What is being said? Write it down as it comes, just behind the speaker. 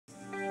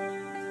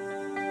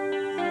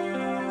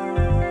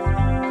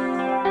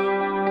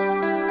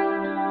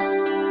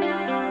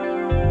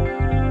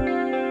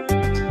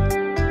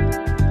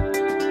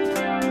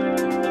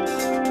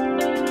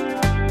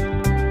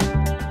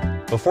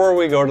Before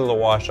we go to the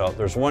washout,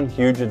 there's one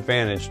huge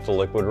advantage to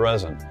liquid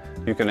resin.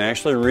 You can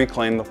actually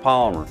reclaim the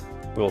polymer.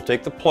 We will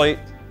take the plate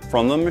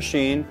from the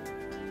machine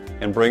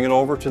and bring it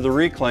over to the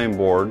reclaim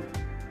board.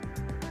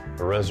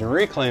 The resin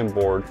reclaim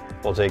board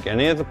will take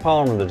any of the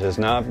polymer that has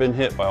not been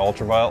hit by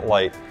ultraviolet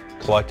light,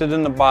 collected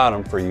in the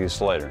bottom for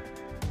use later.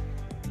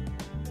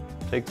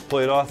 Take the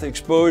plate off the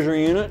exposure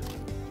unit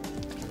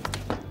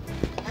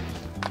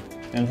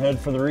and head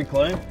for the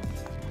reclaim.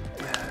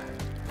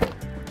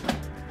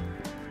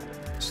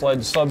 Slide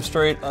the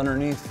substrate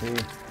underneath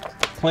the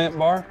clamp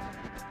bar,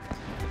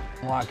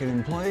 lock it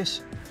in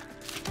place.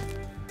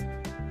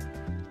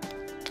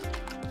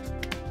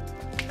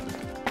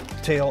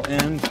 Tail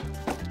end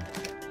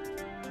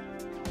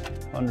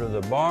under the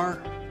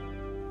bar,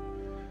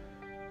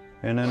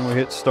 and then we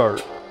hit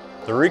start.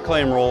 The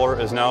reclaim roller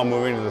is now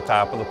moving to the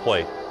top of the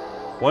plate.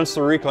 Once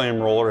the reclaim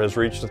roller has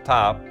reached the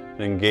top,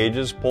 it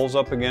engages, pulls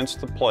up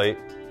against the plate,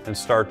 and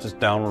starts its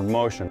downward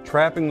motion,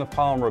 trapping the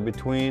polymer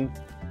between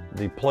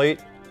the plate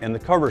and the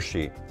cover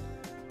sheet.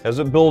 As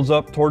it builds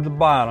up toward the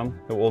bottom,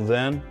 it will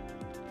then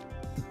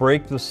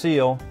break the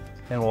seal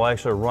and will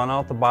actually run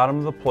out the bottom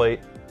of the plate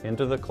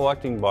into the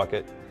collecting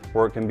bucket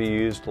where it can be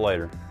used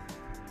later.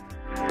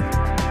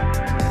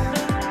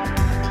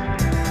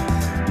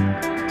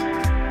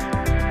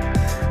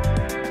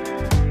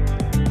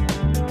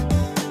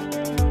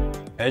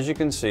 As you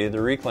can see,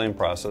 the reclaim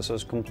process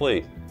is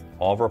complete.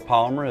 All of our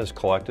polymer is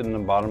collected in the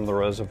bottom of the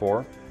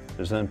reservoir.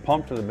 It is then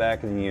pumped to the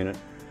back of the unit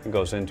and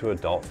goes into a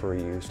belt for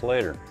use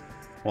later.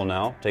 We'll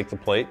now take the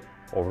plate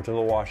over to the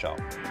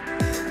washout.